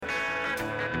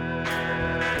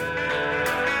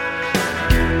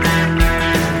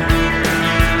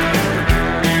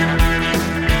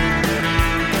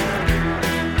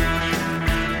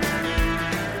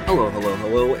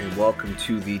welcome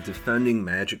to the Defending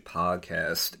Magic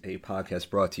podcast, a podcast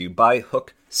brought to you by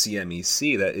Hook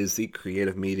CMEC, that is the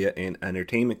creative media and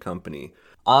entertainment company.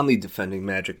 On the Defending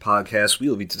Magic podcast, we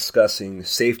will be discussing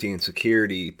safety and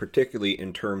security, particularly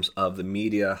in terms of the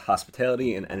media,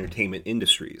 hospitality, and entertainment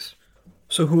industries.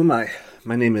 So who am I?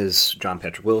 My name is John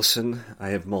Patrick Wilson. I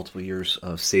have multiple years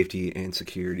of safety and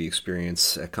security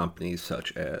experience at companies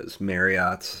such as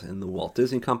Marriott and the Walt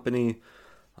Disney Company.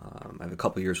 I have a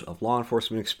couple years of law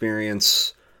enforcement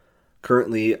experience.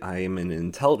 Currently, I am in an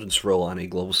intelligence role on a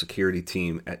global security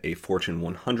team at a Fortune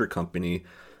 100 company,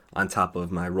 on top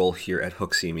of my role here at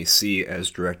Hook CMEC as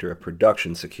Director of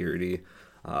Production Security.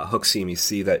 Hook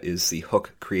CMEC, that is the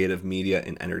Hook Creative Media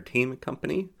and Entertainment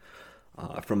Company.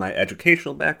 From my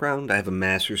educational background, I have a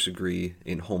master's degree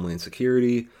in Homeland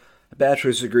Security, a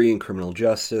bachelor's degree in Criminal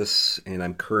Justice, and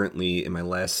I'm currently in my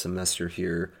last semester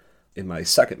here in my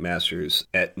second master's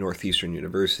at Northeastern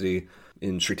University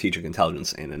in Strategic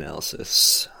Intelligence and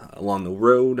Analysis. Along the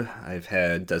road, I've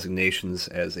had designations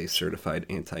as a certified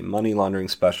anti-money laundering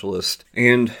specialist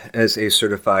and as a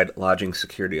certified lodging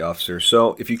security officer.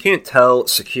 So if you can't tell,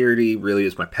 security really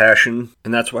is my passion,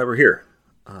 and that's why we're here.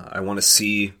 I want to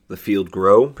see the field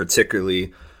grow,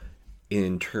 particularly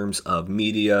in terms of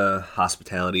media,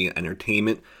 hospitality, and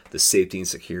entertainment, the safety and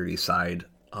security side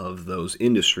of those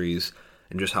industries,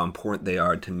 and just how important they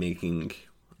are to making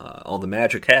all the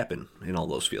magic happen in all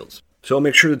those fields. So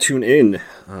make sure to tune in,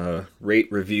 rate,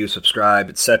 review, subscribe,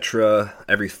 etc.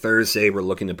 Every Thursday we're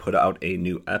looking to put out a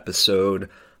new episode.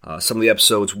 Some of the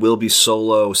episodes will be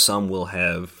solo, some will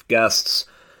have guests,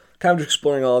 kind of just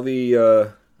exploring all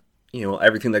the,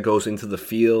 everything that goes into the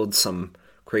field, some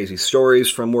crazy stories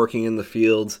from working in the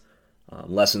field,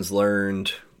 lessons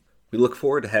learned. We look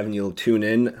forward to having you tune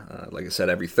in, like I said,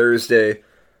 every Thursday.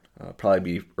 Probably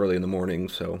be early in the morning,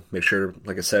 so make sure,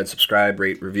 like I said, subscribe,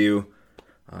 rate, review.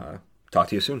 Talk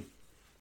to you soon.